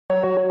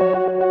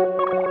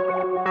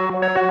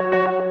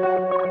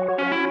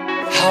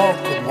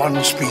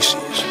one species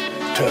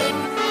turn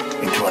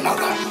into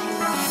another.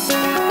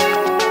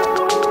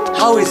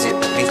 How is it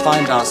that we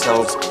find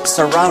ourselves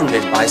surrounded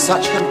by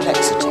such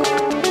complexity,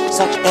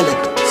 such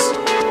elegance?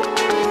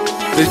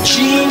 The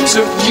genes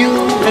of you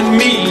and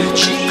me, the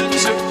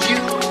genes of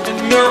you and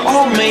me, we're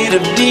all made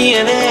of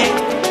DNA.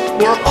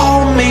 We're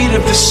all made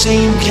of the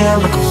same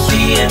chemical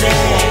DNA.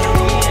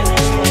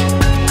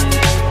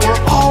 We're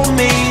all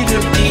made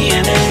of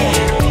DNA.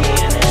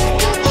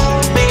 We're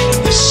all made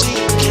of the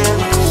same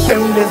chemical.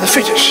 Only the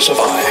fittest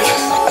survive,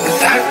 and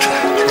that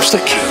was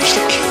the key.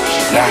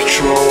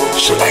 Natural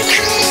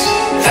selection.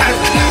 That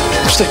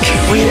was the key.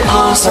 We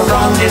are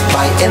surrounded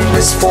by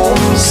endless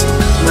forms,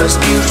 most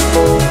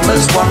beautiful,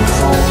 most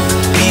wonderful.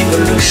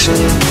 Evolution,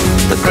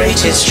 the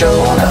greatest show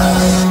on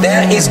earth.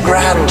 There is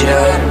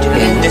grandeur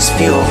in this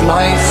view of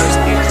life,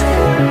 most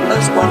beautiful,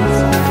 most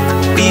wonderful.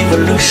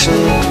 Evolution,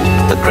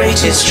 the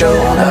greatest show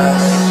on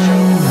earth.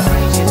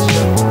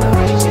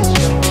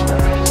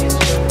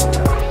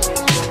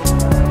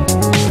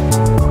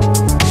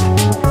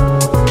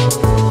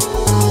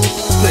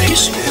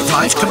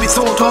 Life can be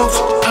thought of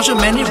as a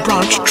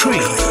many-branched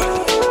tree.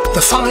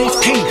 The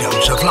 5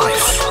 kingdoms of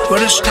life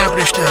were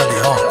established early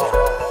on.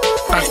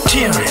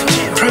 Bacteria,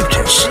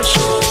 protists,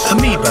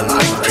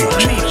 amoeba-like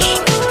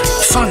creatures,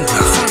 fungi,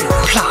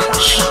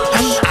 plants,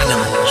 and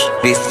animals.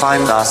 We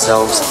find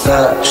ourselves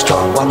perched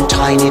on one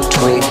tiny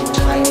twig,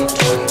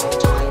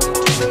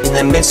 in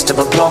the midst of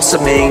a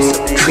blossoming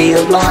tree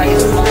of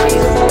life.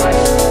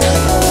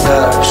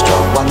 Perched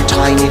on one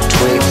tiny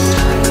twig,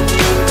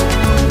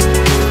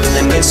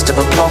 in the midst of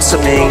a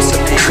blossoming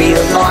tree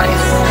of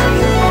life.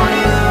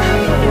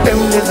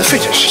 Only the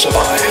fittest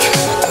survive,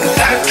 and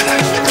that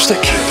was the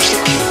key.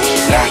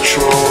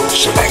 Natural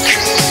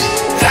selection.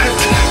 That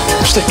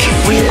was the key.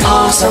 We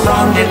are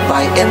surrounded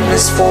by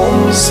endless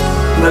forms,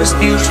 most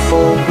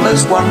beautiful,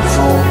 most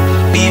wonderful.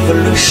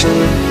 Evolution,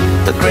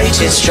 the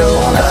greatest show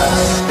on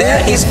earth.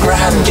 There is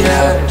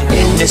grandeur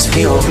in this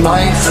view of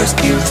life, most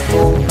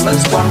beautiful,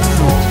 most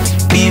wonderful.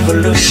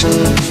 Evolution,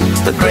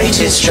 the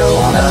greatest show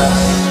on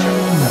earth.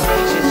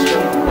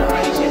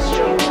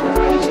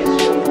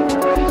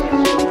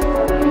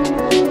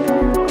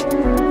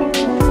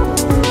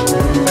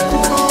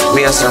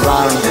 We are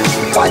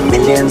surrounded by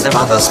millions of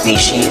other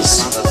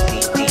species,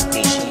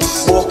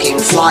 walking,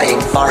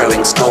 flying,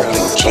 burrowing,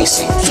 stalking,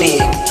 chasing,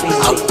 fleeing,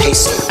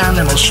 outpacing.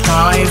 Animals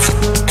strive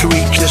to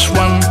reach this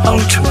one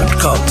ultimate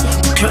goal,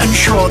 to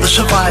ensure the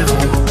survival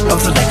of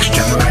the next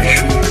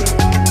generation.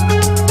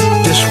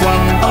 This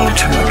one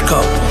ultimate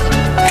goal,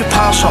 to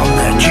pass on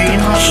their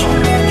genes.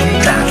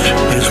 That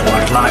is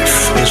what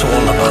life is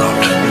all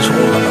about,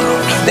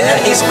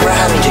 There is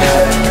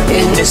grandeur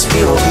in this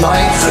view of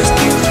life, most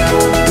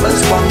beautiful,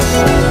 most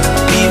wonderful.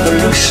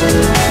 Evolution,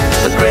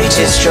 the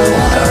greatest show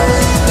on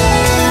earth.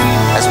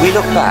 As we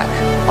look back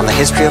on the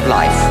history of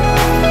life,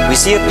 we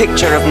see a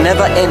picture of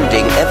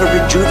never-ending,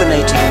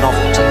 ever-rejuvenating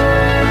novelty.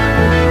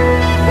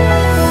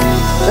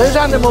 Those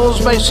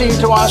animals may seem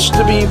to us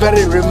to be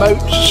very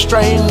remote,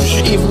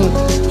 strange, even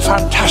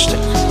fantastic.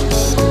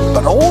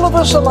 But all of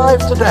us alive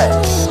today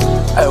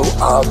owe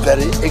our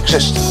very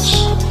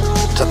existence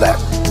to them.